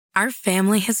Our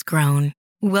family has grown.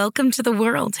 Welcome to the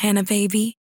world, Hannah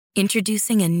baby.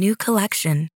 Introducing a new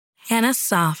collection, Hannah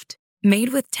Soft, made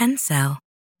with Tencel.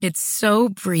 It's so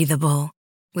breathable,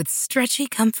 with stretchy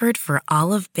comfort for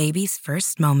all of baby's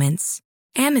first moments.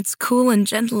 And it's cool and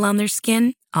gentle on their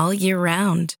skin all year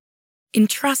round.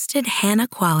 Entrusted Hannah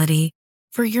quality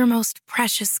for your most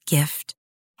precious gift.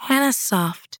 Hannah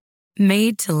Soft,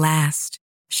 made to last.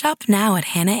 Shop now at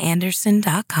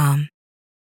hannahanderson.com.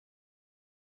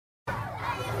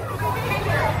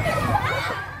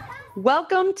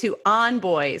 Welcome to On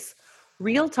Boys,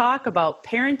 real talk about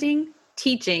parenting,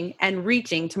 teaching, and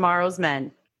reaching tomorrow's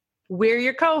men. We're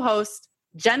your co-hosts,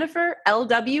 Jennifer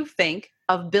L.W. Fink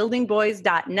of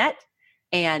buildingboys.net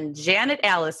and Janet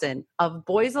Allison of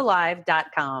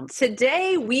boysalive.com.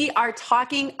 Today, we are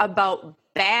talking about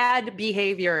bad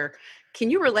behavior. Can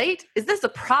you relate? Is this a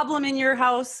problem in your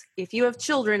house? If you have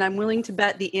children, I'm willing to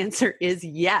bet the answer is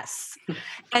yes.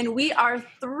 And we are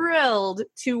thrilled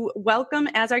to welcome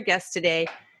as our guest today,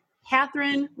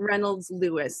 Catherine Reynolds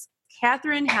Lewis.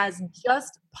 Catherine has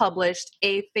just published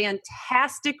a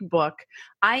fantastic book.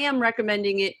 I am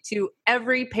recommending it to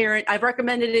every parent. I've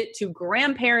recommended it to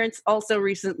grandparents also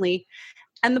recently.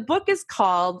 And the book is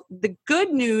called The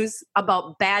Good News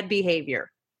About Bad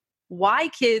Behavior: Why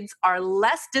Kids Are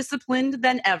Less Disciplined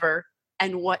Than Ever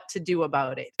and What to Do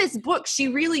About It. This book, she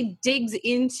really digs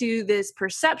into this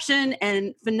perception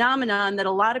and phenomenon that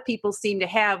a lot of people seem to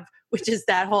have, which is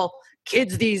that whole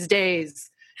kids these days,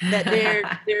 that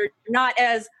they're not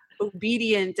as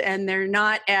obedient and they're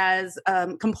not as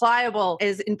compliable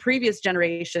as in previous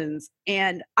generations.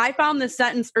 And I found this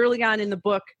sentence early on in the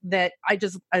book that I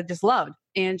just loved.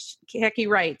 And Becky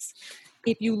writes,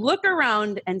 "If you look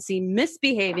around and see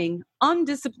misbehaving,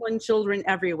 undisciplined children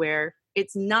everywhere,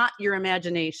 it's not your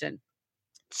imagination.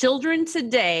 Children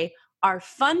today are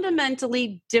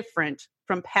fundamentally different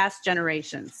from past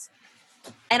generations."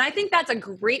 And I think that's a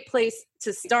great place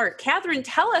to start. Catherine,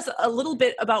 tell us a little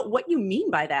bit about what you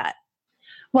mean by that.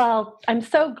 Well, I'm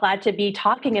so glad to be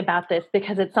talking about this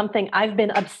because it's something I've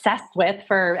been obsessed with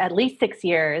for at least 6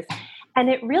 years. And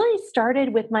it really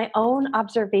started with my own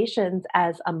observations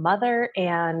as a mother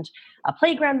and a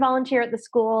playground volunteer at the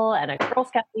school and a Girl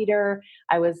Scout leader.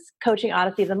 I was coaching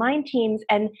Odyssey of the Mind teams.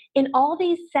 And in all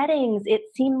these settings, it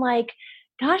seemed like,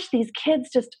 gosh, these kids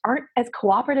just aren't as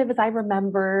cooperative as I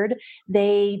remembered.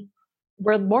 They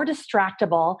were more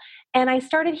distractible. And I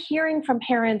started hearing from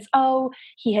parents, oh,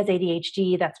 he has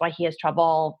ADHD, that's why he has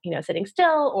trouble, sitting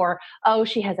still, or oh,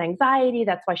 she has anxiety,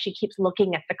 that's why she keeps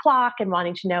looking at the clock and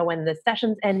wanting to know when the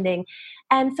session's ending.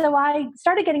 And so I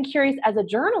started getting curious as a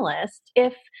journalist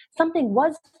if something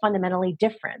was fundamentally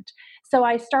different. So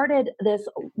I started this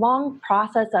long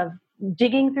process of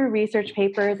digging through research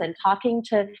papers and talking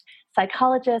to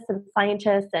psychologists and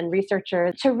scientists and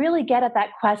researchers to really get at that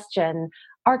question,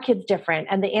 are kids different?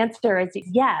 And the answer is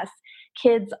yes,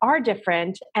 kids are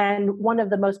different. And one of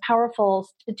the most powerful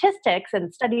statistics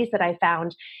and studies that I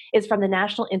found is from the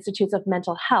National Institutes of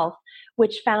Mental Health,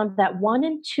 which found that 1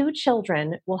 in 2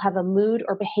 children will have a mood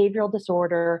or behavioral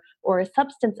disorder or a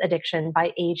substance addiction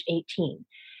by age 18.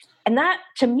 And that,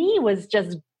 to me, was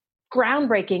just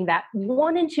groundbreaking, that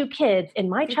 1 in 2 kids in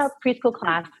my child's preschool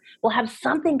class will have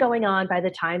something going on by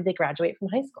the time they graduate from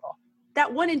high school.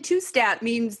 That 1 in 2 stat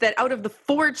means that out of the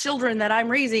 4 children that I'm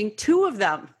raising, 2 of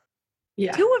them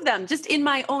just in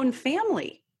my own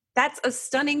family. That's a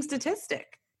stunning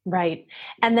statistic. Right.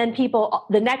 And then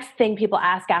the next thing people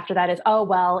ask after that is, oh,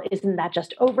 well, isn't that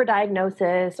just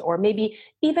overdiagnosis or maybe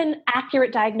even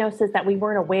accurate diagnosis that we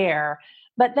weren't aware?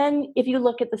 But then if you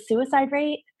look at the suicide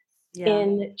rate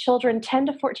in children 10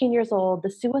 to 14 years old,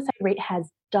 the suicide rate has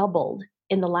doubled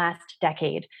in the last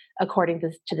decade, according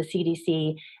to the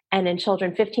CDC. And in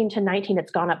children 15 to 19,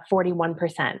 it's gone up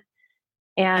 41%.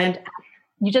 And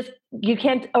you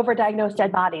can't overdiagnose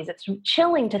dead bodies. It's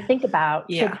chilling to think about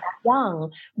kids that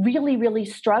young, really, really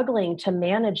struggling to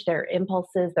manage their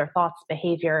impulses, their thoughts,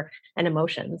 behavior, and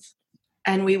emotions.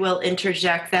 And we will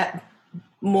interject that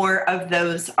more of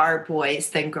those are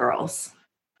boys than girls.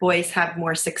 Boys have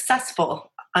more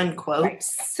successful, unquote,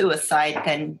 suicide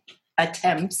than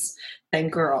attempts than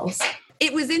girls.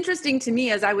 It was interesting to me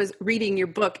as I was reading your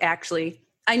book, actually.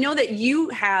 I know that you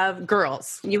have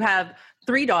girls. You have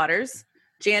 3 daughters.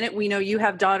 Janet, we know you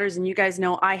have daughters, and you guys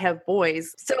know I have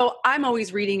boys. So I'm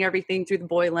always reading everything through the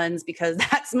boy lens because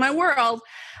that's my world.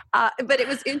 But it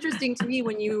was interesting to me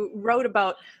when you wrote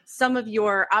about some of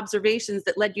your observations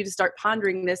that led you to start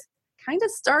pondering this. Kind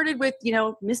of started with,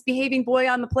 misbehaving boy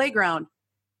on the playground.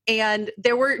 And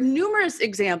there were numerous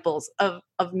examples of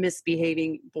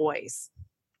misbehaving boys.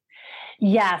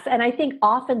 Yes. And I think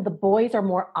often the boys are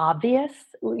more obvious.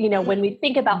 When we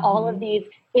think about all of these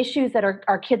issues that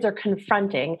our kids are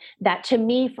confronting, that to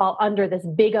me fall under this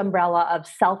big umbrella of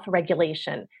self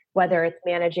regulation, whether it's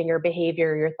managing your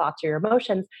behavior, your thoughts, or your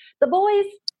emotions. The boys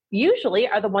usually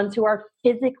are the ones who are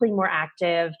physically more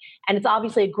active. And it's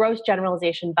obviously a gross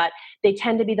generalization, but they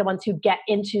tend to be the ones who get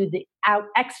into the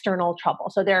external trouble.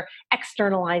 So they're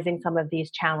externalizing some of these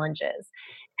challenges.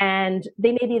 And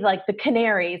they may be like the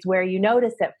canaries where you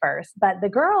notice it first, but the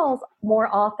girls more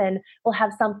often will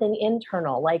have something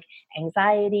internal like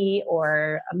anxiety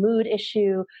or a mood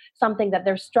issue, something that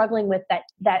they're struggling with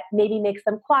that maybe makes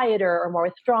them quieter or more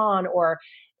withdrawn or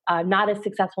not as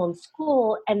successful in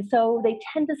school. And so they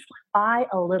tend to slip by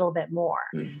a little bit more.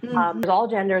 All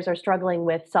genders are struggling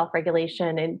with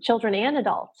self-regulation in children and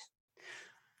adults.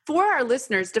 For our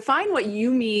listeners, define what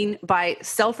you mean by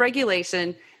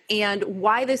self-regulation and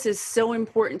why this is so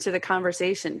important to the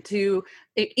conversation, to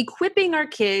equipping our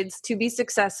kids to be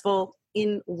successful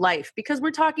in life, because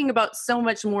we're talking about so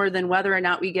much more than whether or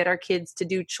not we get our kids to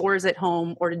do chores at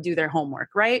home or to do their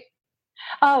homework, right?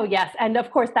 Oh, yes. And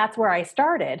of course, that's where I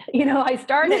started. I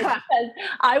started because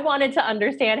I wanted to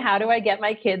understand, how do I get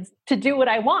my kids to do what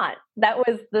I want? That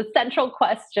was the central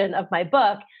question of my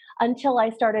book, until I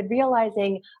started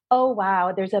realizing, oh,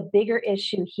 wow, there's a bigger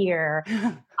issue here.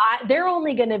 They're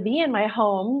only going to be in my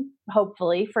home,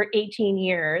 hopefully, for 18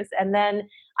 years. And then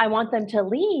I want them to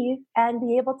leave and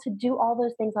be able to do all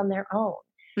those things on their own.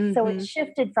 So it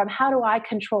shifted from how do I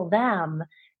control them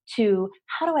to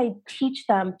how do I teach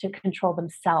them to control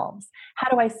themselves? How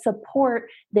do I support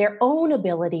their own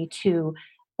ability to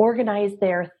organize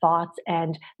their thoughts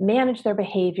and manage their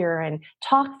behavior and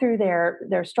talk through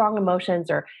their strong emotions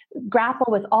or grapple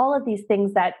with all of these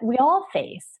things that we all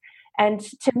face? And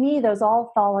to me, those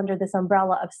all fall under this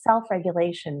umbrella of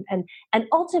self-regulation. And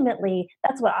ultimately,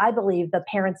 that's what I believe the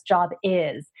parent's job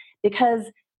is, because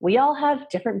we all have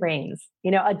different brains.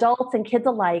 Adults and kids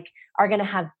alike are going to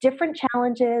have different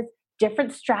challenges,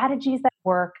 different strategies that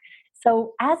work.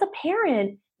 So as a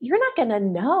parent, you're not going to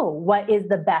know what is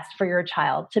the best for your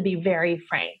child, to be very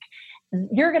frank.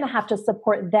 You're going to have to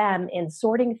support them in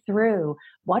sorting through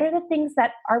what are the things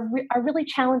that are really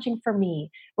challenging for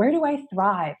me? Where do I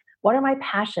thrive? What are my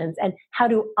passions? And how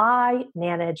do I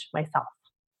manage myself?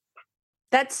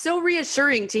 That's so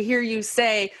reassuring to hear you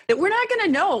say that we're not going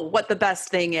to know what the best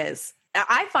thing is.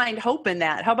 I find hope in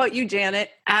that. How about you,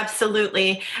 Janet?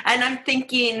 Absolutely. And I'm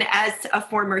thinking, as a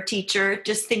former teacher,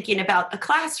 just thinking about the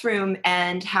classroom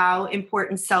and how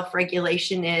important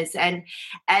self-regulation is, and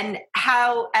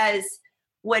how, as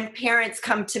when parents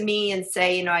come to me and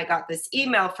say, I got this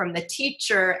email from the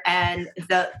teacher and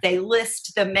they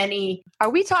list the many. Are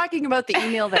we talking about the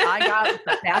email that I got with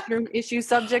the bathroom issue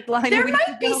subject line? There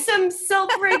might be some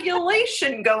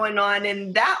self-regulation going on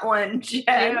in that one, Jen.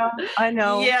 Yeah, I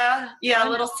know. Yeah, a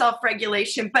little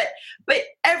self-regulation. But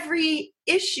every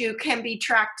issue can be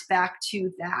tracked back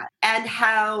to that. And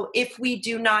how, if we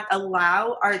do not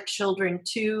allow our children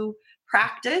to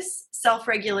practice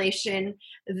self-regulation,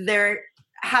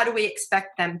 how do we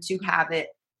expect them to have it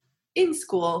in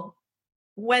school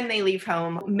when they leave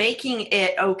home? Making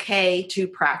it okay to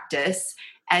practice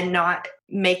and not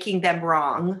making them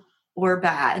wrong or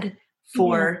bad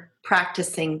for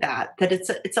practicing that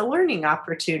it's a learning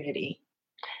opportunity.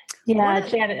 Yeah,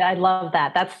 Janet, I love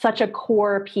that. That's such a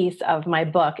core piece of my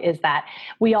book, is that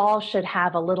we all should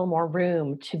have a little more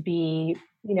room to be,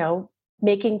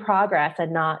 making progress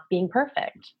and not being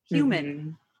perfect.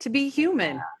 Human, to be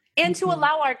human. Yeah. And to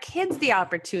allow our kids the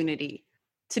opportunity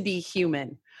to be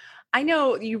human. I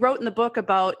know you wrote in the book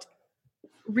about,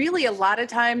 really, a lot of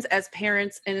times as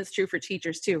parents, and it's true for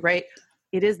teachers too, right?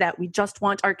 It is that we just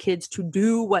want our kids to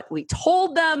do what we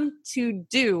told them to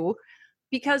do,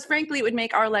 because frankly, it would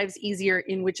make our lives easier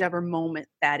in whichever moment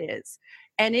that is.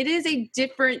 And it is a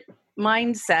different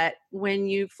mindset when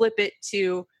you flip it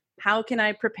to, how can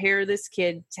I prepare this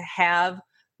kid to have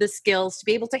the skills to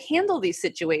be able to handle these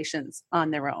situations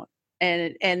on their own?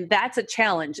 And that's a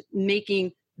challenge,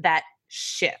 making that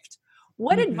shift.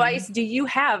 What advice do you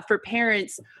have for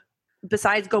parents,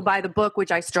 besides go buy the book,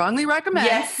 which I strongly recommend?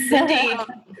 Yes, indeed.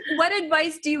 What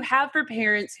advice do you have for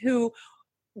parents who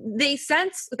they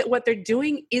sense that what they're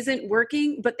doing isn't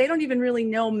working, but they don't even really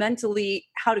know mentally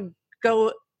how to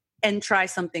go and try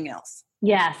something else?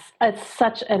 Yes, it's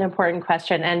such an important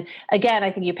question. And again,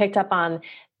 I think you picked up on,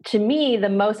 to me, the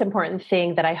most important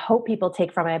thing that I hope people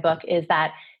take from my book is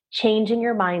that changing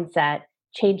your mindset,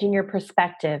 changing your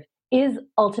perspective is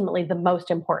ultimately the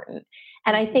most important.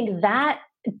 And I think that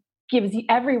gives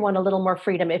everyone a little more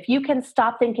freedom. If you can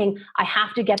stop thinking, I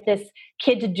have to get this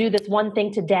kid to do this one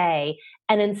thing today,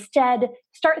 and instead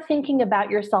start thinking about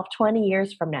yourself 20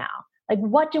 years from now. Like,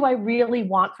 what do I really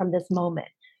want from this moment?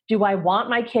 Do I want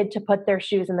my kid to put their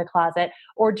shoes in the closet,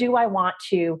 or do I want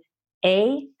to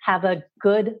A, have a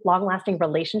good, long-lasting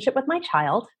relationship with my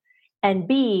child, and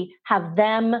B, have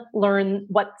them learn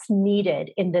what's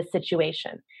needed in this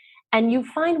situation? And you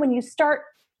find when you start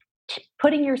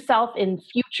putting yourself in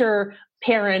future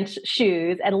parent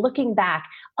shoes and looking back,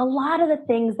 a lot of the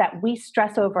things that we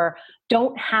stress over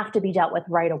don't have to be dealt with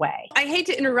right away. I hate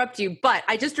to interrupt you, but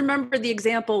I just remember the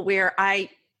example where I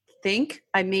think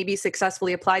I maybe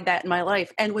successfully applied that in my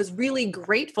life and was really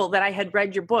grateful that I had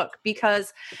read your book,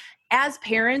 because as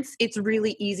parents, it's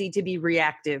really easy to be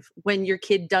reactive when your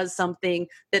kid does something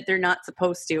that they're not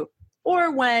supposed to.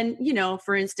 Or when,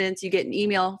 for instance, you get an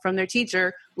email from their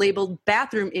teacher labeled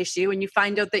bathroom issue and you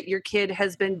find out that your kid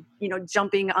has been,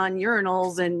 jumping on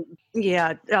urinals and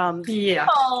completely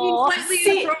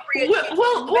inappropriate.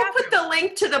 We'll put the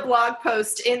link to the blog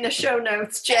post in the show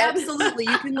notes, Jen. Absolutely.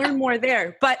 You can learn more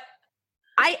there. But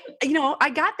I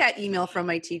got that email from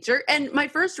my teacher, and my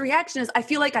first reaction is I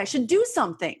feel like I should do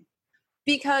something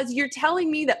because you're telling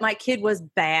me that my kid was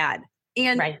bad.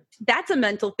 And That's a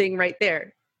mental thing right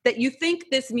there. That you think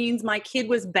this means my kid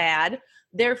was bad,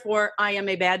 therefore I am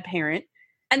a bad parent.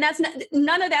 And that's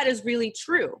none of that is really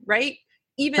true, right?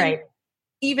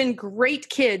 Even great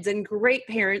kids and great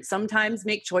parents sometimes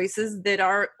make choices that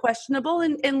are questionable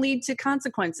and lead to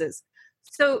consequences.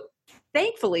 So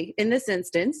thankfully, in this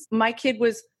instance, my kid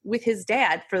was with his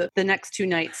dad for the next 2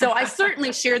 nights. So I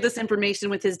certainly shared this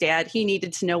information with his dad. He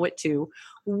needed to know it too.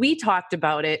 We talked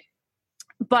about it,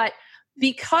 but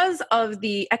because of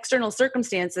the external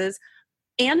circumstances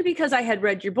and because I had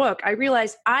read your book, I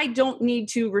realized I don't need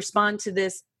to respond to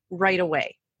this right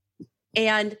away.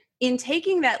 And in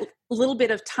taking that little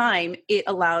bit of time, it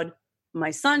allowed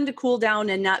my son to cool down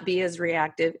and not be as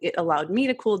reactive. It allowed me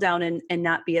to cool down and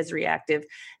not be as reactive.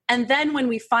 And then when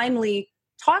we finally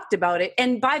talked about it,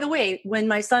 and by the way, when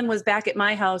my son was back at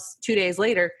my house 2 days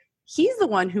later, he's the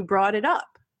one who brought it up.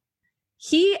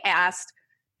 He asked,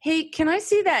 "Hey, can I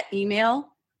see that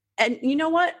email?" And you know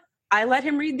what? I let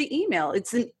him read the email.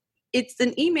 It's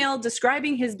an email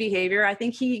describing his behavior. I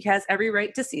think he has every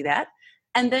right to see that.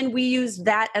 And then we used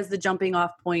that as the jumping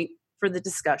off point for the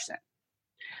discussion.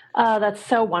 Oh, that's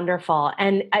so wonderful.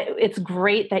 And it's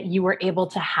great that you were able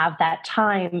to have that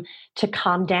time to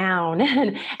calm down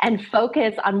and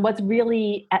focus on what's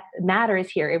really matters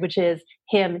here, which is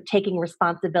him taking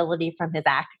responsibility for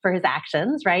his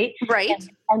actions, right? Right.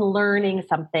 And learning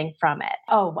something from it.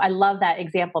 Oh, I love that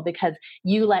example because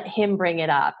you let him bring it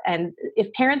up. And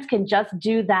if parents can just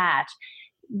do that,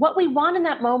 what we want in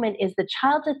that moment is the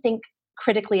child to think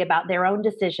critically about their own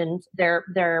decisions, their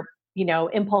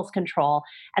impulse control,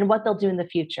 and what they'll do in the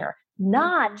future.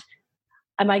 Not,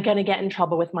 am I going to get in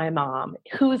trouble with my mom?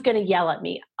 Who's going to yell at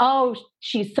me? Oh,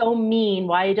 she's so mean.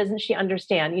 Why doesn't she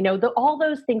understand? All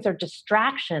those things are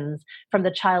distractions from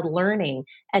the child learning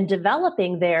and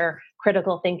developing their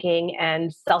critical thinking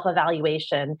and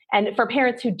self-evaluation. And for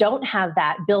parents who don't have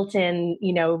that built-in,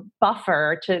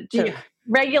 buffer to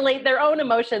regulate their own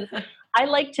emotions, I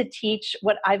like to teach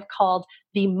what I've called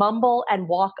the mumble and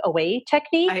walk away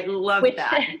technique. I love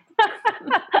that.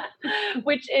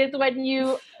 Which is when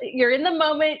you're in the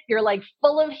moment, you're like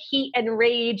full of heat and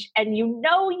rage, and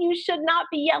you should not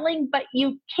be yelling, but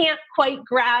you can't quite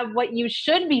grab what you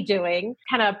should be doing.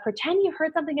 Kind of pretend you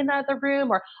heard something in the other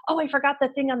room, or, oh, I forgot the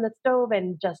thing on the stove,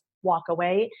 and just walk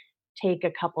away. Take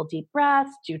a couple deep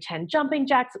breaths, do 10 jumping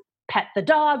jacks, pet the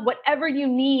dog, whatever you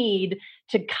need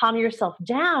to calm yourself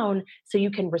down so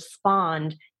you can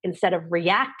respond instead of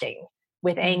reacting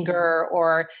with anger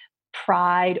or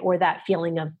pride or that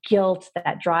feeling of guilt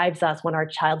that drives us when our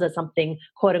child does something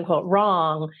quote unquote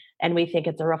wrong and we think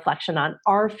it's a reflection on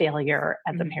our failure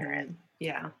as a parent.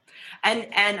 Yeah. And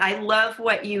I love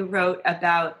what you wrote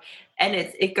about, and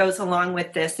it goes along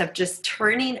with this of just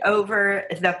turning over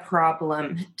the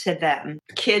problem to them.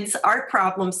 Kids are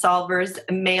problem solvers.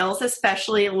 Males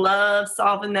especially love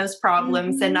solving those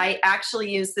problems. Mm-hmm. And I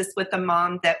actually used this with a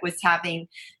mom that was having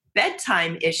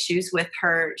bedtime issues with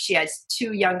her. She has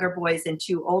 2 younger boys and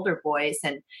 2 older boys,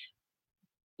 and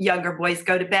younger boys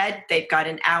go to bed. They've got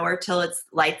an hour till it's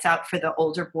lights out for the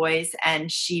older boys.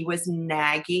 And she was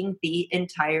nagging the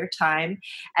entire time.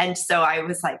 And so I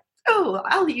was like, oh,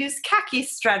 I'll use khaki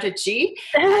strategy.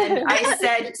 And I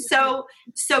said, so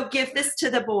give this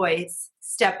to the boys.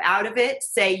 Step out of it.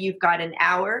 Say you've got an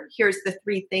hour. Here's the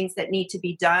 3 things that need to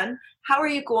be done. How are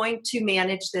you going to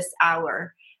manage this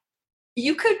hour?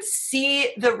 You could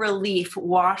see the relief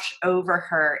wash over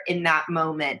her in that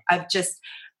moment of just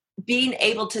being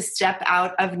able to step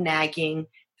out of nagging,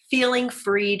 feeling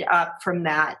freed up from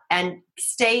that and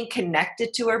staying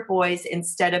connected to her boys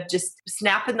instead of just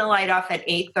snapping the light off at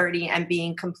 8:30 and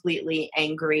being completely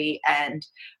angry and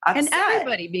upset. And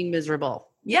everybody being miserable.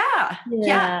 Yeah.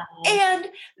 And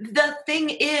the thing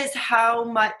is how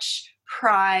much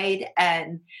pride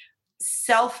and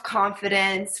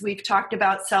self-confidence, we've talked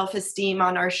about self-esteem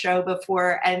on our show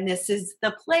before, and this is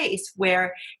the place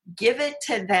where give it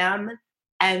to them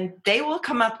and they will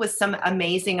come up with some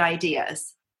amazing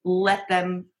ideas. Let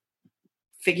them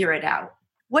figure it out.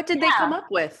 What did they come up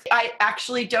with? I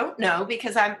actually don't know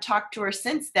because I've talked to her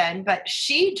since then, but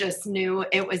she just knew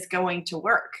it was going to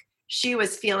work. She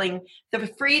was feeling the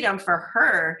freedom for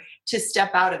her to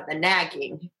step out of the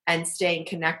nagging and staying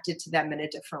connected to them in a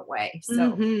different way.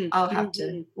 So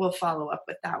we'll follow up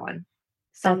with that one.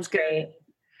 Sounds great.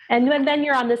 And then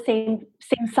you're on the same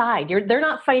side. They're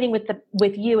not fighting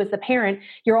with you as the parent.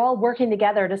 You're all working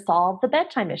together to solve the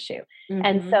bedtime issue. Mm-hmm.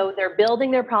 And so they're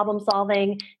building their problem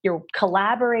solving, you're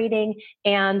collaborating,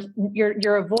 and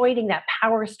you're avoiding that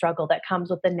power struggle that comes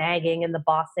with the nagging and the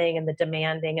bossing and the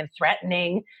demanding and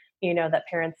threatening, that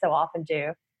parents so often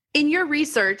do. In your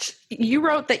research, you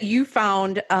wrote that you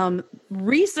found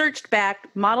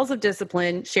research-backed models of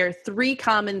discipline share 3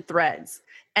 common threads.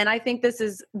 And I think this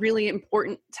is really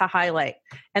important to highlight.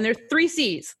 And there are 3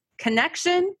 C's: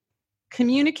 connection,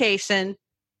 communication,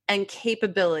 and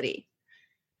capability.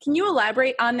 Can you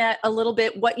elaborate on that a little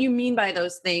bit, what you mean by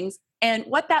those things and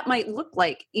what that might look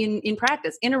like in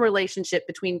practice, in a relationship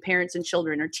between parents and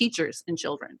children or teachers and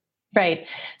children? Right.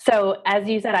 So as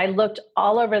you said, I looked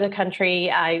all over the country.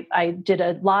 I did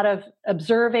a lot of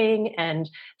observing and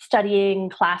studying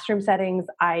classroom settings.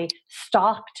 I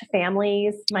stalked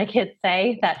families, my kids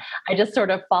say, that I just sort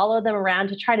of followed them around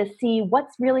to try to see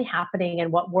what's really happening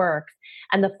and what works.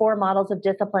 And the 4 models of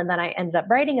discipline that I ended up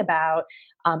writing about,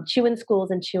 Chew in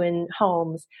Schools and Chew in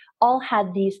Homes, all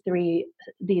had these three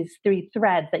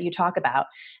threads that you talk about.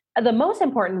 The most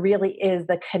important really is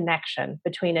the connection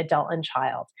between adult and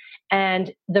child.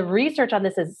 And the research on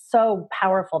this is so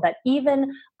powerful that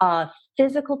even a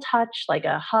physical touch, like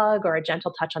a hug or a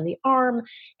gentle touch on the arm,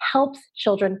 helps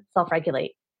children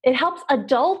self-regulate. It helps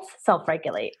adults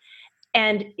self-regulate.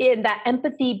 And in that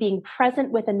empathy, being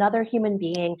present with another human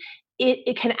being,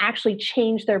 it can actually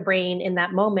change their brain in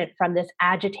that moment from this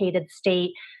agitated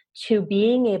state to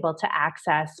being able to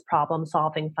access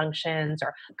problem-solving functions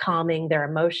or calming their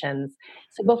emotions.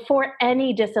 So before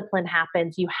any discipline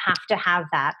happens, you have to have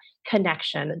that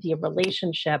connection, the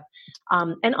relationship.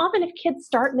 And often if kids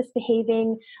start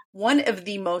misbehaving... One of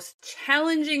the most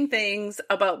challenging things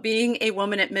about being a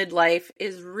woman at midlife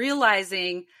is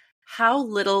realizing how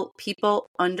little people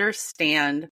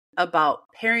understand about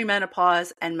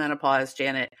perimenopause and menopause,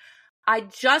 Janet. I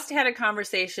just had a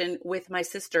conversation with my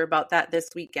sister about that this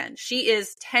weekend. She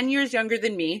is 10 years younger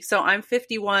than me. So I'm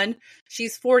 51,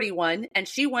 she's 41, and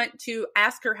she went to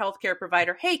ask her healthcare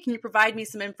provider, hey, can you provide me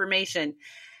some information?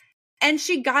 And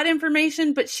she got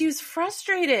information, but she was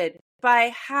frustrated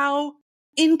by how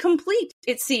incomplete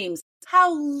it seems,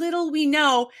 how little we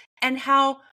know, and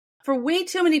how for way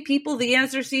too many people, the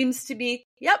answer seems to be,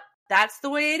 yep, that's the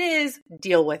way it is.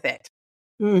 Deal with it.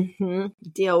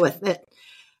 Deal with it.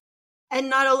 And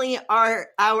not only are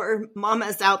our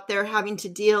mamas out there having to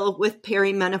deal with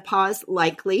perimenopause,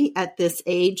 likely at this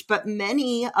age, but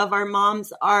many of our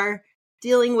moms are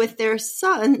dealing with their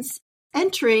sons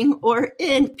entering or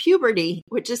in puberty,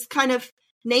 which is kind of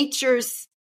nature's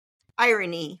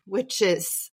irony, which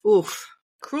is, oof.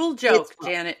 Cruel joke,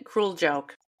 Janet. Cruel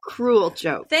joke. Cruel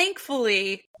joke.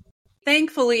 Thankfully,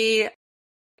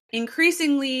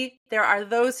 increasingly, there are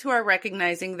those who are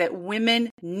recognizing that women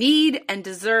need and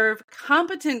deserve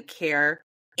competent care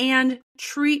and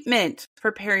treatment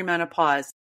for perimenopause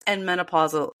and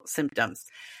menopausal symptoms.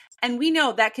 And we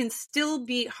know that can still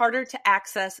be harder to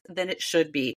access than it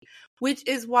should be, which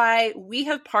is why we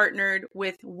have partnered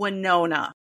with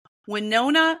Winona.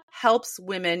 Winona helps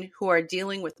women who are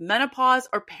dealing with menopause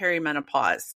or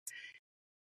perimenopause.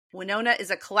 Winona is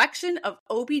a collection of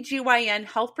OBGYN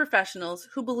health professionals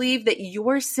who believe that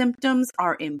your symptoms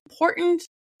are important,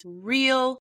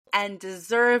 real, and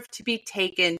deserve to be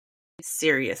taken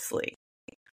seriously.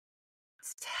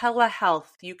 It's telehealth.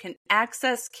 You can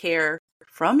access care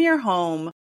from your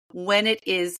home when it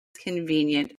is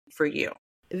convenient for you.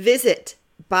 Visit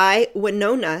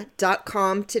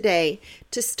bywinona.com today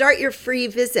to start your free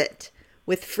visit.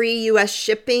 With free U.S.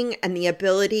 shipping and the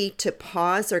ability to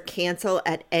pause or cancel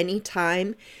at any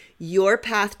time, your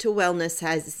path to wellness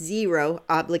has 0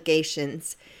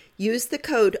 obligations. Use the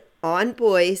code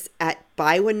ONBOYS at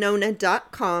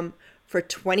bywinona.com for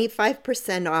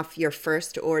 25% off your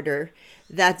first order.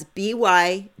 That's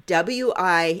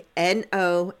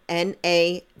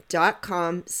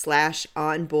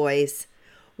BYWINONA.com/onboys.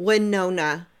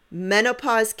 Winona,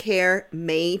 menopause care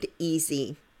made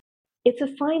easy. It's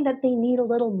a sign that they need a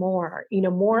little more,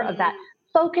 more of that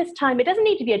focused time. It doesn't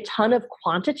need to be a ton of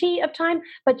quantity of time,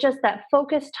 but just that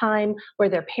focused time where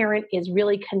their parent is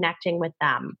really connecting with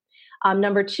them.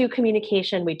 Number two,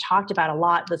 communication. We talked about a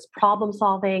lot, this problem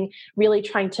solving, really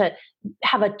trying to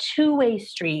have a two-way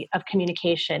street of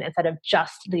communication instead of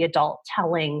just the adult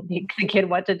telling the kid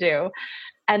what to do.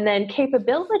 And then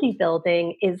capability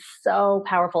building is so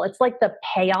powerful. It's like the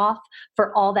payoff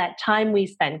for all that time we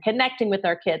spend connecting with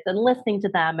our kids and listening to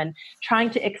them and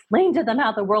trying to explain to them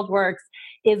how the world works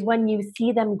is when you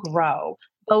see them grow,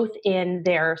 both in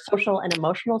their social and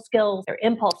emotional skills, their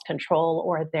impulse control,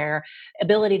 or their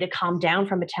ability to calm down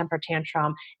from a temper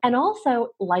tantrum, and also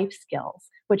life skills,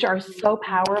 which are so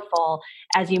powerful,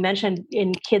 as you mentioned,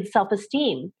 in kids'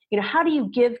 self-esteem. How do you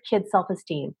give kids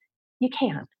self-esteem? You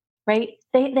can't. Right?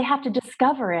 They have to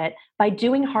discover it by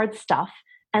doing hard stuff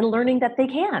and learning that they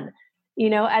can.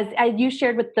 As you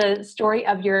shared with the story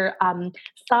of your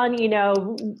son,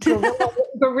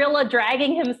 gorilla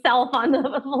dragging himself on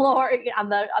the floor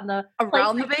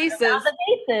around the bases.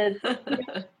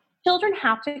 Children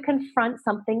have to confront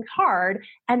something hard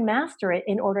and master it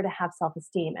in order to have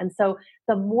self-esteem. And so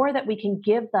the more that we can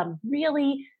give them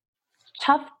really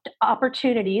tough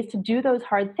opportunities to do those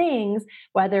hard things,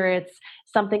 whether it's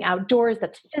something outdoors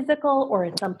that's physical or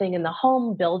it's something in the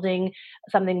home, building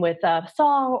something with a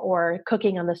saw or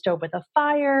cooking on the stove with a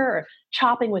fire or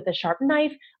chopping with a sharp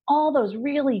knife, all those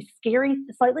really scary,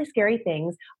 slightly scary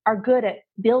things are good at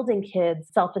building kids'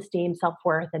 self-esteem,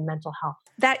 self-worth, and mental health.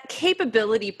 That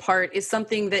capability part is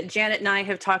something that Janet and I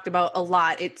have talked about a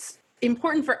lot. It's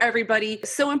important for everybody,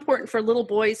 so important for little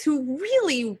boys who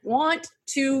really want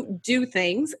to do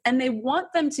things and they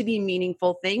want them to be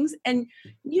meaningful things. And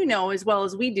as well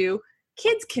as we do,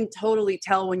 kids can totally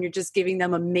tell when you're just giving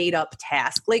them a made up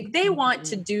task. Like they want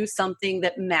to do something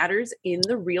that matters in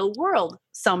the real world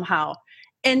somehow.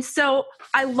 And so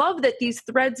I love that these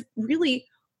threads really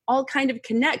all kind of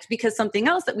connect, because something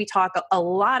else that we talk a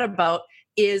lot about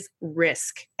is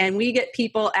risk. And we get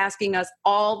people asking us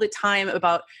all the time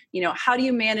about, how do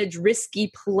you manage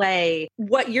risky play?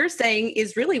 What you're saying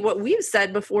is really what we've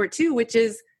said before too, which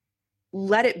is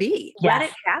let it be, Let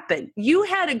it happen. You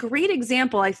had a great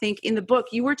example, I think, in the book.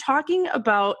 You were talking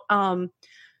about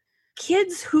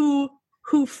kids who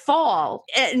fall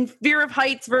and fear of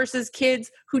heights versus kids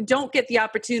who don't get the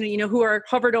opportunity, who are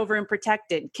hovered over and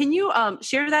protected. Can you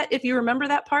share that if you remember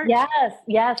that part? Yes.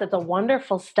 It's a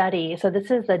wonderful study. So this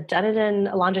is the Dunedin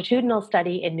longitudinal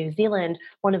study in New Zealand,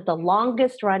 one of the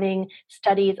longest running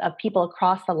studies of people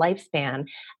across the lifespan.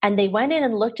 And they went in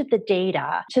and looked at the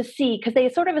data to see, because they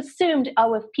sort of assumed,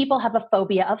 if people have a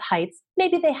phobia of heights,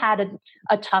 maybe they had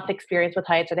a tough experience with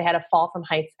heights or they had a fall from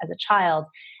heights as a child.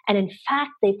 And in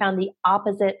fact, they found the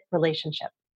opposite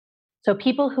relationship. So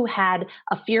people who had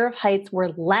a fear of heights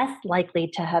were less likely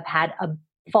to have had a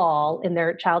fall in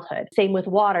their childhood. Same with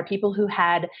water. People who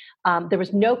had, there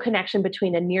was no connection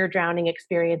between a near drowning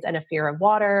experience and a fear of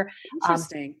water.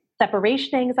 Interesting.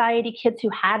 Separation anxiety, kids who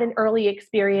had an early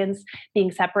experience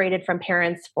being separated from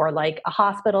parents for like a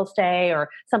hospital stay or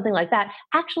something like that,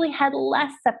 actually had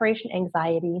less separation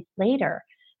anxiety later.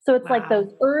 So it's like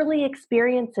those early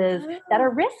experiences that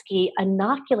are risky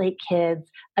inoculate kids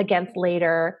against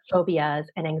later phobias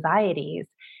and anxieties.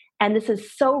 And this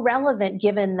is so relevant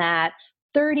given that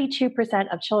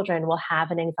 32% of children will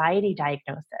have an anxiety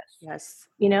diagnosis. Yes.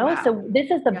 So this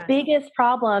is the biggest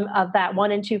problem of that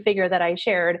 1 and 2 figure that I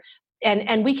shared.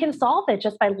 And we can solve it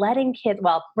just by letting kids,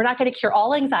 we're not going to cure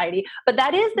all anxiety, but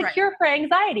that is the cure for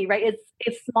anxiety, right?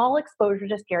 It's small exposure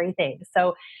to scary things.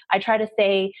 So I try to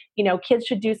say, kids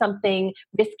should do something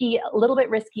risky, a little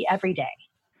bit risky every day.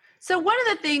 So one of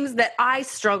the things that I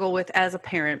struggle with as a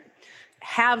parent,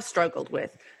 have struggled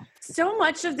with, so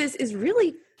much of this is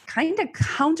really kind of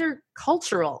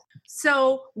countercultural.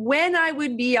 So when I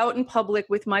would be out in public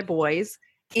with my boys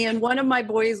and one of my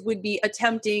boys would be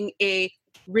attempting a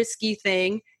risky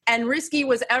thing, and risky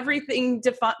was everything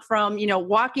from,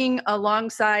 walking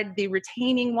alongside the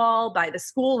retaining wall by the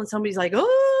school and somebody's like,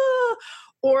 oh,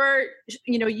 or,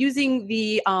 using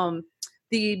the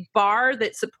bar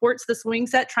that supports the swing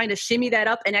set, trying to shimmy that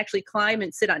up and actually climb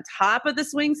and sit on top of the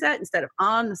swing set instead of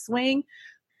on the swing.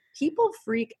 People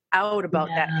freak out about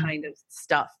that kind of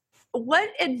stuff. What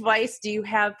advice do you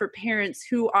have for parents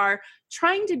who are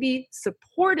trying to be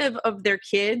supportive of their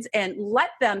kids and let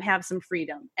them have some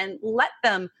freedom and let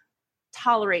them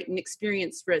tolerate and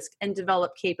experience risk and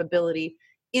develop capability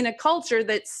in a culture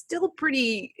that's still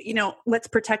pretty, let's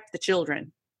protect the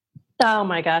children? Oh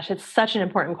my gosh, it's such an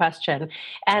important question.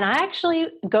 And I actually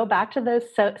go back to those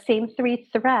same three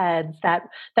threads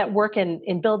that work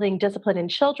in building discipline in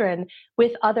children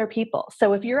with other people.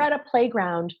 So if you're at a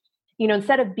playground,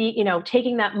 instead of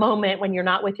taking that moment when you're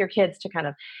not with your kids to kind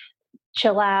of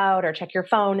chill out or check your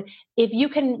phone, if you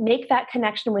can make that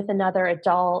connection with another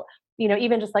adult,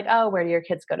 even just like, oh, where do your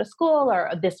kids go to school?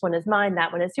 Or this one is mine,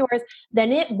 that one is yours.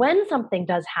 Then when something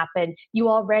does happen, you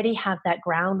already have that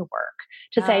groundwork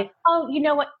to say, oh, you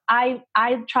know what? I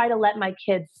try to let my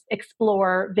kids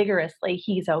explore vigorously.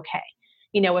 He's okay.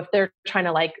 If they're trying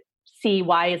to like see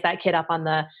why is that kid up on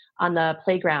the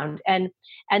playground, and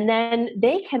then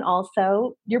they can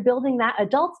also, you're building that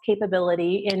adult's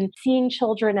capability in seeing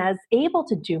children as able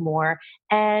to do more,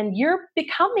 and you're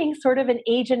becoming sort of an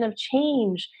agent of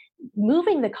change,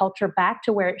 moving the culture back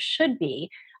to where it should be,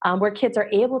 where kids are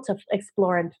able to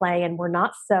explore and play, and we're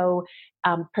not so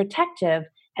protective.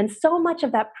 And so much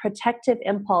of that protective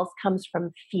impulse comes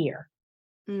from fear.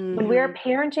 Mm-hmm. When we are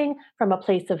parenting from a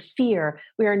place of fear,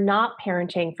 we are not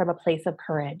parenting from a place of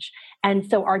courage. And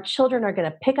so our children are going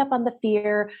to pick up on the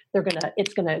fear.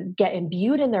 It's going to get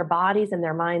imbued in their bodies and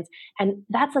their minds. And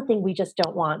that's the thing we just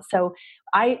don't want. So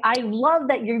I love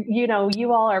that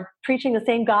you all are preaching the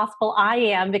same gospel I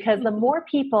am, because the more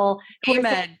people,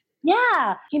 amen.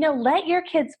 Yeah. Let your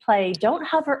kids play. Don't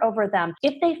hover over them.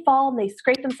 If they fall and they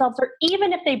scrape themselves, or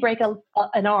even if they break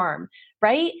an arm,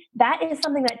 right? That is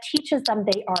something that teaches them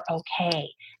they are okay,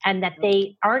 and that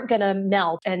they aren't going to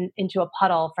melt into a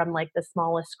puddle from like the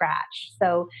smallest scratch.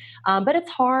 So, but it's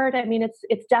hard. I mean,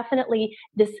 it's definitely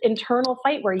this internal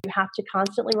fight where you have to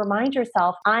constantly remind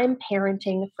yourself, I'm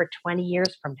parenting for 20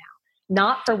 years from now,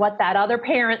 not for what that other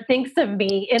parent thinks of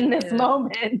me in this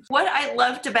moment. What I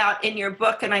loved about in your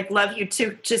book, and I'd love you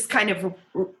to just kind of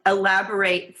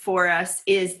elaborate for us,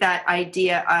 is that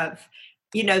idea of,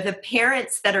 the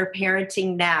parents that are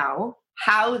parenting now,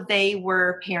 how they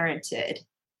were parented.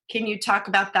 Can you talk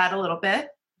about that a little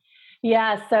bit?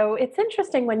 Yeah, so it's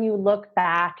interesting when you look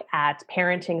back at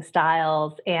parenting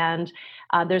styles, and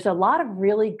there's a lot of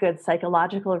really good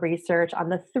psychological research on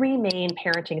the three main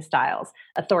parenting styles.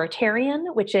 Authoritarian,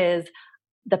 which is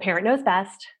the parent knows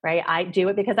best, right? I do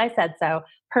it because I said so.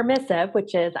 Permissive,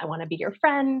 which is I want to be your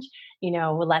friend,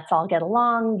 let's all get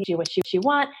along, do what you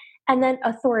want. And then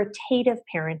authoritative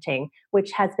parenting,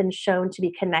 which has been shown to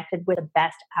be connected with the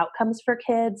best outcomes for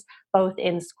kids, both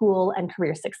in school and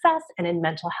career success, and in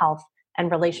mental health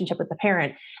and relationship with the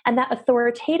parent. And that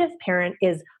authoritative parent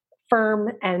is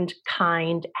firm and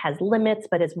kind, has limits,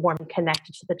 but is warm and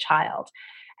connected to the child.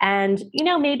 And,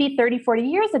 maybe 30, 40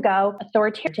 years ago,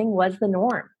 authoritarian was the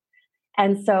norm.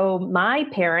 And so my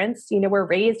parents, were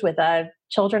raised with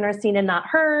children are seen and not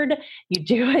heard. You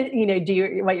do it,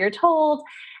 do what you're told.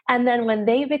 And then when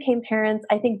they became parents,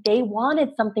 I think they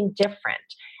wanted something different.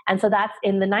 And so that's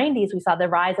in the 90s, we saw the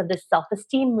rise of this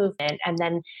self-esteem movement. And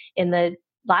then in the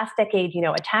last decade,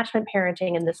 attachment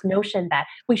parenting, and this notion that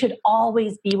we should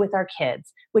always be with our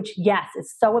kids, which, yes,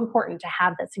 is so important to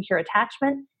have that secure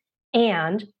attachment.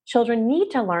 And children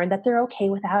need to learn that they're okay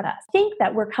without us. I think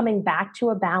that we're coming back to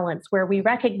a balance where we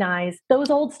recognize those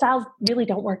old styles really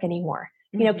don't work anymore.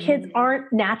 Kids aren't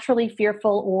naturally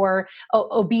fearful or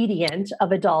obedient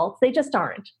of adults. They just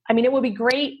aren't. I mean, it would be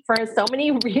great for so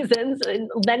many reasons in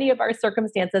many of our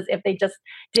circumstances if they just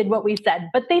did what we said,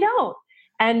 but they don't.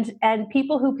 And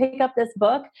people who pick up this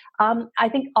book, I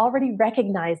think already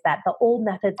recognize that the old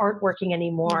methods aren't working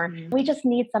anymore. Mm-hmm. We just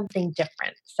need something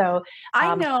different. So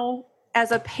I know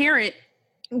as a parent,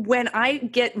 when I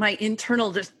get my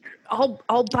internal just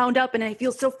all bound up and I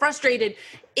feel so frustrated,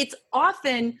 it's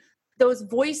often those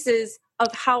voices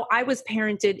of how I was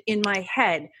parented in my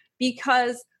head,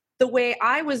 because the way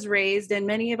I was raised, and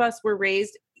many of us were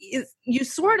raised, is you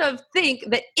sort of think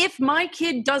that if my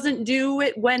kid doesn't do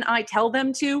it when I tell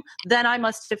them to, then I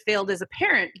must have failed as a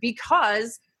parent,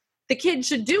 because the kid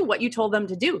should do what you told them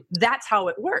to do. That's how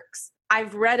it works.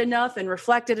 I've read enough and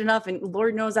reflected enough, and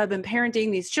Lord knows I've been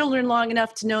parenting these children long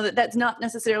enough to know that that's not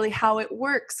necessarily how it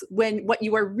works, when what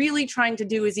you are really trying to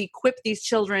do is equip these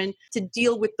children to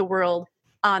deal with the world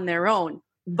on their own.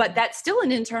 But that's still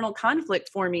an internal conflict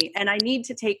for me, and I need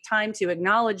to take time to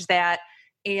acknowledge that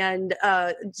and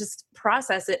just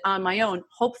process it on my own.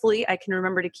 Hopefully I can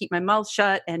remember to keep my mouth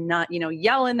shut and not,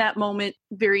 yell in that moment.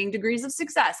 Varying degrees of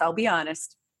success, I'll be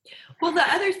honest. Well, the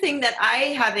other thing that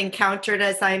I have encountered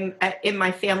as I'm in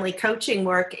my family coaching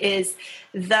work is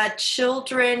the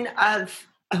children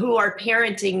who are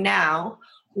parenting now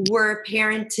were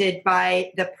parented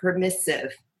by the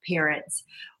permissive parents,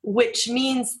 which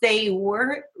means they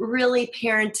weren't really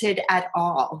parented at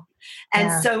all.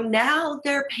 And so now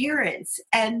they're parents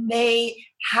and they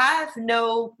have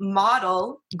no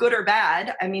model, good or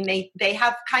bad. I mean, they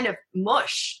have kind of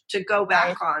mush to go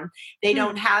back on. They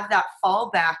don't have that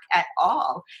fallback at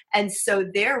all. And so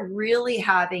they're really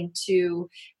having to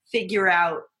figure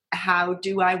out, how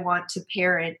do I want to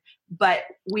parent? But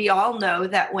we all know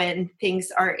that when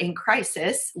things are in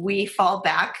crisis, we fall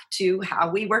back to how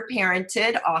we were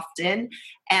parented often.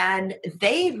 And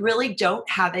they really don't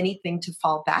have anything to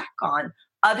fall back on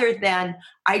other than,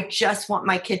 I just want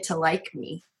my kid to like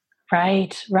me.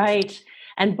 Right.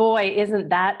 And boy, isn't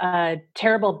that a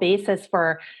terrible basis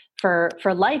for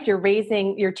life?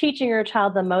 You're teaching your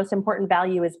child the most important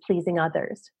value is pleasing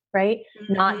others, right?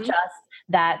 Mm-hmm. Not just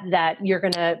that you're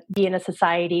going to be in a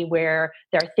society where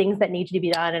there are things that need to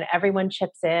be done and everyone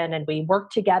chips in and we work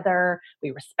together,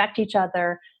 we respect each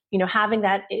other. Having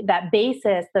that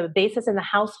basis, the basis in the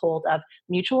household of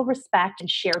mutual respect and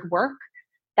shared work,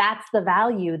 that's the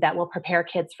value that will prepare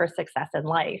kids for success in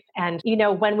life. And,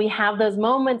 when we have those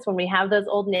moments, when we have those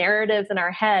old narratives in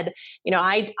our head,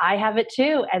 I have it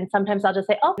too. And sometimes I'll just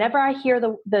say, whenever I hear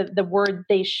the word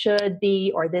they should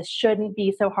be, or this shouldn't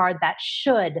be so hard, that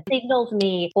should signals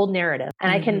me old narrative.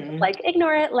 And I can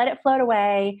ignore it, let it float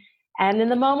away. And in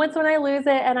the moments when I lose it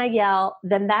and I yell,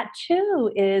 then that too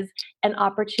is an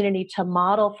opportunity to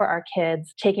model for our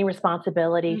kids taking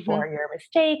responsibility for your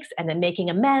mistakes and then making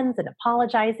amends and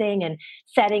apologizing and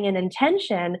setting an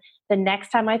intention. The next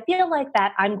time I feel like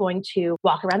that, I'm going to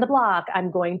walk around the block.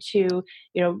 I'm going to,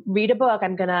 read a book.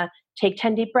 I'm going to take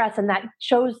 10 deep breaths. And that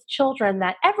shows children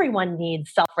that everyone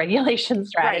needs self-regulation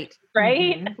strategies,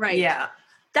 right? Mm-hmm. Right. Yeah.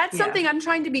 That's something I'm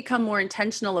trying to become more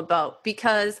intentional about,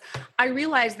 because I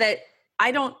realize that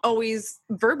I don't always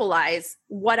verbalize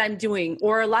what I'm doing,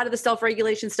 or a lot of the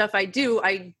self-regulation stuff I do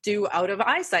out of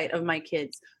eyesight of my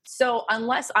kids. So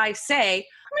unless I say,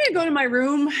 I'm going to go to my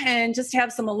room and just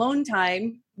have some alone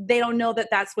time, they don't know that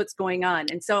that's what's going on.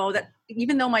 And so that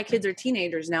even though my kids are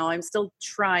teenagers now, I'm still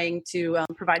trying to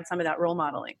provide some of that role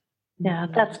modeling. Yeah,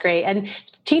 that's great. And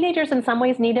teenagers in some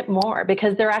ways need it more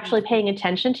because they're actually paying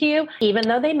attention to you, even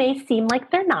though they may seem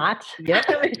like they're not. Yep.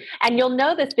 And you'll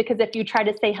know this because if you try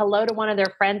to say hello to one of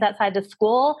their friends outside the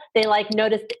school, they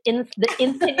notice the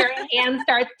instant your hand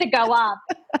starts to go up.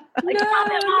 Like,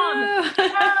 Mom,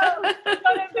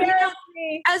 don't embarrass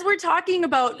me. As we're talking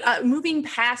about moving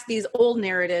past these old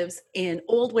narratives and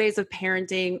old ways of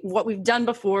parenting, what we've done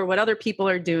before, what other people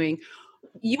are doing,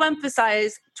 you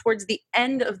emphasize towards the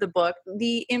end of the book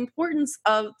the importance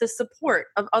of the support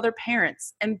of other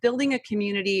parents and building a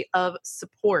community of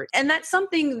support. And that's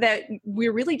something that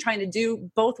we're really trying to do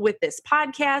both with this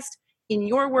podcast, in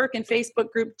your work and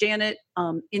Facebook group, Janet,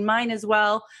 in mine as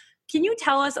well. Can you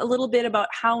tell us a little bit about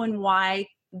how and why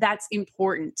that's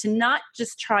important to not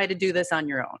just try to do this on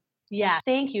your own? Yeah,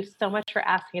 thank you so much for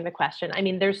asking the question. I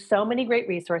mean, there's so many great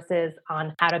resources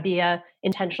on how to be an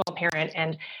intentional parent,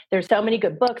 and there's so many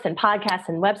good books and podcasts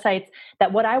and websites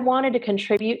that what I wanted to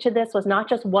contribute to this was not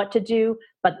just what to do,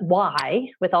 but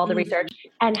why with all the research,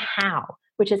 and how,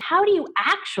 which is how do you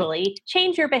actually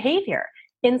change your behavior?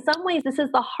 In some ways, this is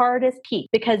the hardest piece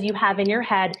because you have in your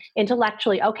head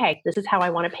intellectually, okay, this is how I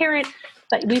want to parent,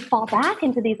 but we fall back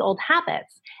into these old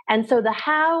habits. And so the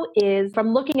how is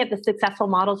from looking at the successful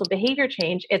models of behavior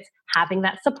change, it's having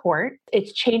that support,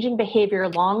 it's changing behavior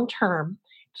long-term,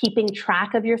 keeping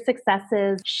track of your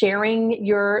successes, sharing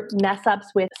your mess ups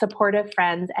with supportive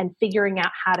friends, and figuring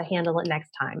out how to handle it next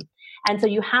time. And so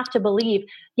you have to believe,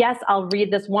 yes, I'll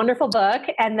read this wonderful book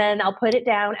and then I'll put it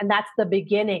down, and that's the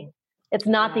beginning. It's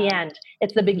not the end.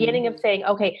 It's the beginning of saying,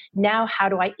 okay, now how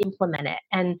do I implement it?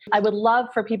 And I would love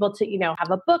for people to, have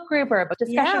a book group or a book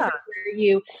discussion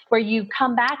where you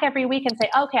come back every week and say,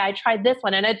 okay, I tried this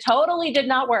one and it totally did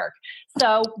not work.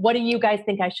 So what do you guys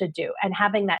think I should do? And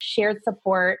having that shared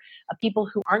support of people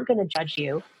who aren't going to judge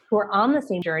you, who are on the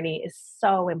same journey, is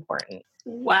so important.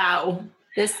 Wow.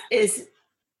 This is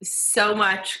so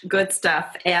much good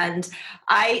stuff. And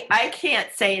I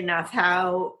can't say enough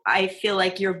how I feel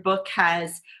like your book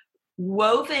has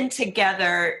woven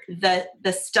together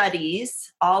the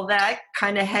studies, all that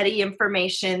kind of heady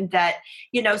information that,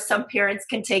 some parents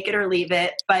can take it or leave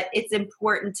it, but it's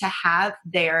important to have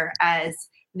there as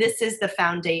this is the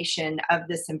foundation of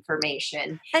this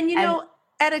information. And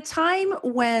at a time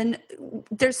when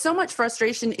there's so much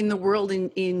frustration in the world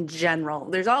in general,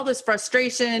 there's all this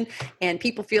frustration and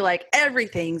people feel like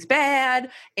everything's bad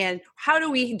and how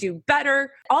do we do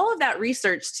better? All of that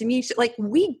research to me,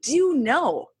 we do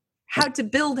know how to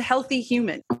build healthy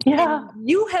humans. Yeah. And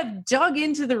you have dug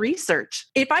into the research.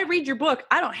 If I read your book,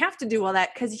 I don't have to do all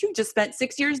that because you just spent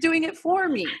 6 years doing it for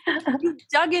me. You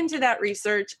dug into that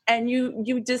research and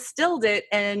you distilled it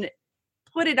and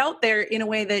put it out there in a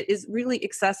way that is really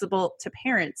accessible to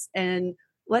parents. And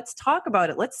let's talk about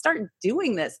it. Let's start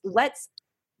doing this. Let's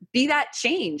be that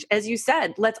change. As you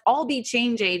said, let's all be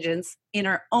change agents in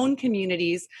our own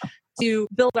communities to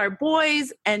build our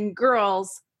boys and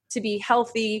girls to be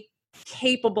healthy,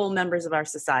 capable members of our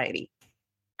society.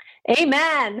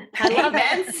 Amen. I love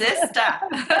Amen, sister.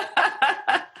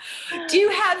 Do you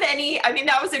have any, I mean,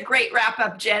 that was a great wrap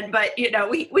up, Jen, but you know,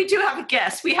 we do have a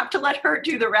guest. We have to let her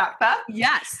do the wrap up.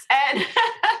 Yes. And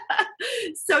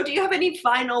so do you have any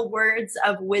final words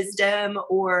of wisdom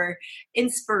or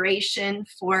inspiration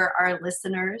for our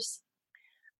listeners?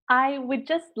 I would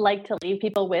just like to leave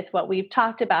people with what we've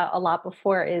talked about a lot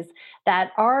before, is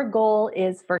that our goal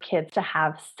is for kids to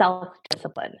have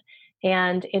self-discipline.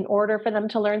 And in order for them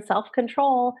to learn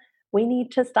self-control, we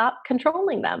need to stop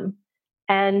controlling them.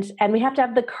 And we have to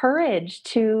have the courage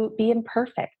to be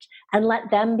imperfect and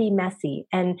let them be messy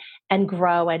and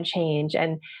grow and change.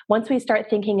 And once we start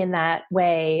thinking in that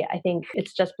way, I think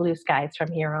it's just blue skies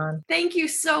from here on. Thank you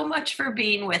so much for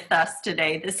being with us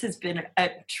today. This has been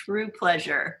a true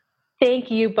pleasure. Thank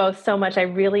you both so much. I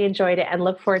really enjoyed it and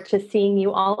look forward to seeing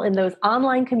you all in those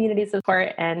online communities of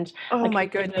support. And oh my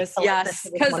goodness, yes.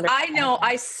 Because I know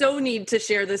I so need to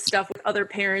share this stuff with other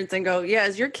parents and go, yeah,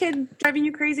 is your kid driving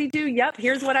you crazy too? Yep,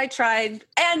 here's what I tried.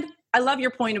 And I love your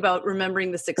point about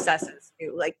remembering the successes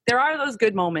too. Like there are those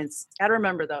good moments. Got to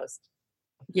remember those.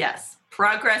 Yes,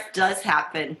 progress does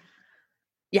happen.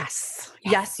 Yes.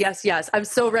 I'm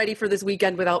so ready for this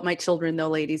weekend without my children though,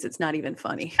 ladies. It's not even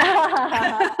funny.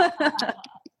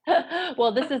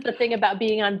 Well, this is the thing about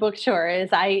being on Bookshore is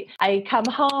I come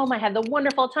home, I have the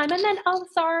wonderful time, and then, oh,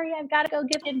 sorry, I've got to go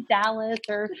give in Dallas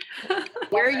or...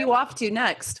 Where are you off to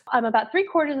next? I'm about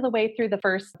 3/4 of the way through the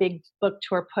first big book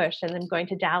tour push, and then going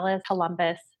to Dallas,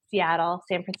 Columbus, Seattle,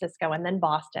 San Francisco, and then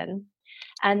Boston.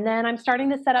 And then I'm starting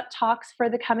to set up talks for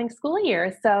the coming school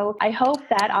year. So I hope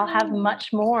that I'll have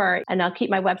much more, and I'll keep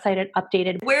my website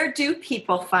updated. Where do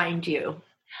people find you?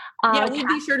 Yeah, we'll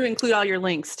be sure to include all your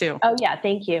links too. Oh, yeah.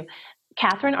 Thank you.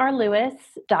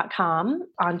 KatherineRLewis.com.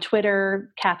 On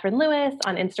Twitter, Katherine Lewis.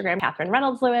 On Instagram, Katherine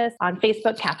Reynolds Lewis. On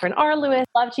Facebook, Katherine R. Lewis.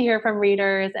 Love to hear from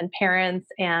readers and parents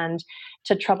and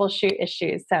to troubleshoot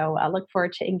issues. So I look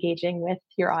forward to engaging with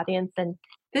your audience. And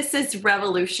this is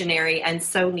revolutionary and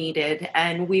so needed,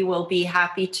 and we will be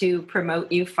happy to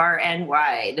promote you far and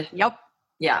wide. Yep.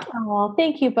 Yeah. Oh,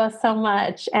 thank you both so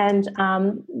much. And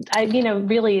I,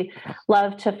 really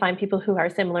love to find people who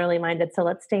are similarly minded. So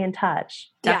let's stay in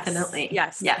touch. Definitely.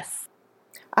 Yes.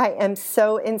 I am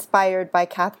so inspired by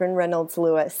Katherine Reynolds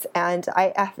Lewis, and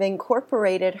I have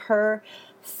incorporated her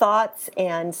thoughts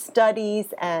and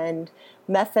studies and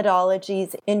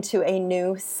methodologies into a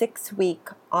new 6-week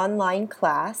online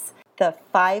class, The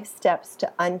 5 Steps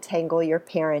to Untangle Your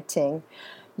Parenting.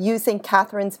 Using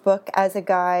Katherine's book as a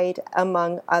guide,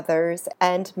 among others,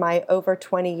 and my over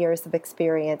 20 years of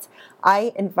experience,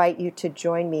 I invite you to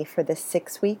join me for this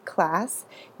 6-week class.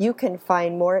 You can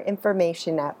find more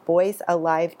information at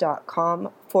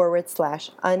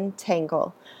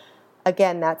boysalive.com/untangle.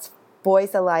 Again, that's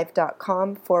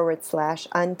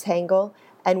boysalive.com/untangle,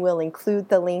 and we'll include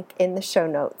the link in the show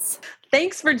notes.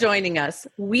 Thanks for joining us.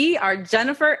 We are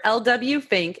Jennifer L.W.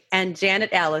 Fink and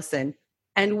Janet Allison,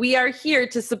 and we are here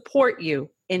to support you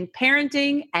in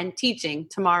parenting and teaching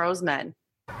tomorrow's men.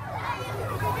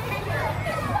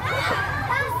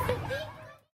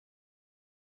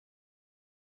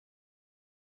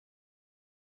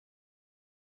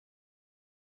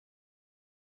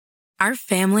 Our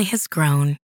family has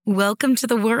grown. Welcome to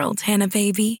the world, Hannah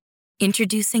baby.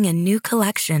 Introducing a new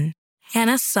collection,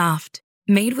 Hannah Soft,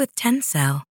 made with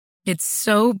Tencel. It's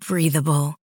so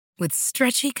breathable, with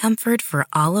stretchy comfort for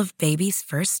all of baby's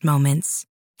first moments.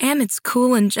 And it's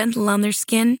cool and gentle on their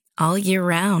skin all year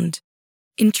round.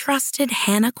 Entrusted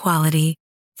Hannah quality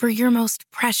for your most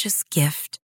precious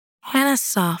gift. Hannah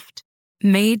Soft,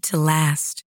 made to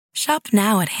last. Shop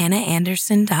now at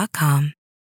hannahanderson.com.